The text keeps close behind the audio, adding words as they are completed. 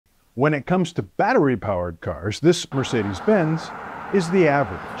When it comes to battery-powered cars, this Mercedes Benz is the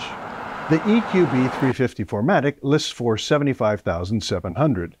average. The Eqb 350 4MATIC lists for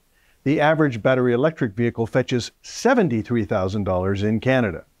 $75,700. The average battery electric vehicle fetches $73,000 in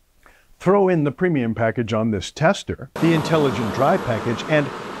Canada. Throw in the premium package on this tester, the intelligent drive package, and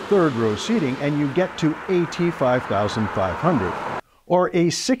third-row seating, and you get to $85,500, or a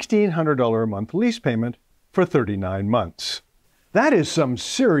 $1,600 a month lease payment for 39 months. That is some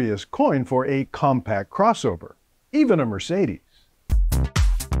serious coin for a compact crossover, even a Mercedes.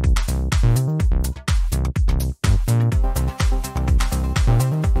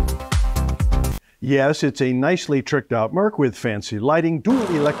 Yes, it's a nicely tricked out Merc with fancy lighting, dual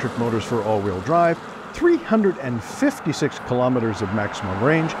electric motors for all-wheel drive, 356 kilometers of maximum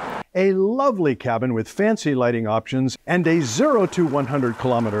range, a lovely cabin with fancy lighting options, and a 0 to 100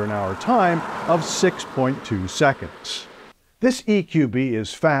 km/h time of 6.2 seconds. This Eqb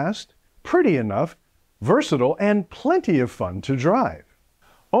is fast, pretty enough, versatile, and plenty of fun to drive.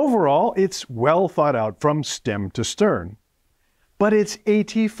 Overall, it's well thought out from stem to stern. But it's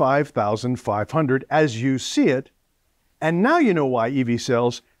 $85,500 as you see it, and now you know why EV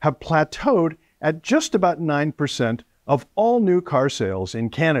sales have plateaued at just about 9% of all new car sales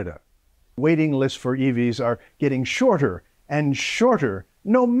in Canada. Waiting lists for EVs are getting shorter and shorter,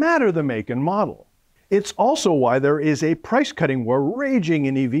 no matter the make and model. It's also why there is a price-cutting war raging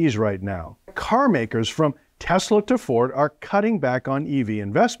in EVs right now. Car makers from Tesla to Ford are cutting back on EV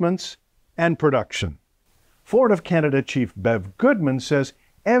investments and production. Ford of Canada Chief Bev Goodman says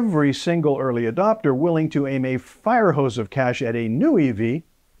every single early adopter willing to aim a fire hose of cash at a new EV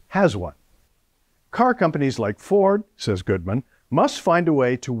has one. Car companies like Ford, says Goodman, must find a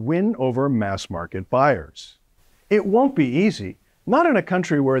way to win over mass market buyers. It won't be easy, not in a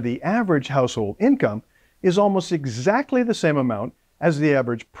country where the average household income is almost exactly the same amount as the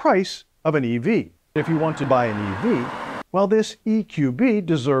average price of an EV. If you want to buy an EV, well, this Eqb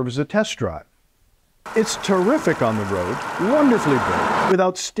deserves a test drive. It's terrific on the road, wonderfully built, with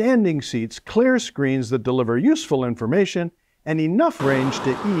outstanding seats, clear screens that deliver useful information, and enough range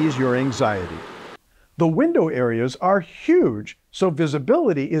to ease your anxiety. The window areas are huge, so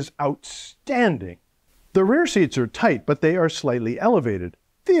visibility is outstanding. The rear seats are tight, but they are slightly elevated,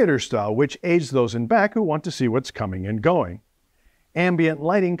 theater style, which aids those in back who want to see what's coming and going. Ambient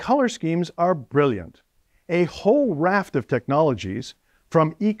lighting color schemes are brilliant. A whole raft of technologies,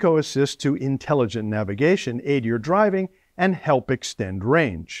 from Eco Assist to intelligent navigation, aid your driving and help extend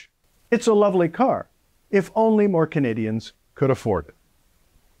range. It's a lovely car, if only more Canadians could afford it.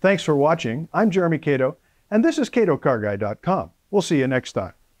 Thanks for watching. I'm Jeremy Cato, and this is CatoCarGuy.com. We'll see you next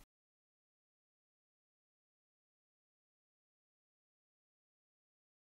time.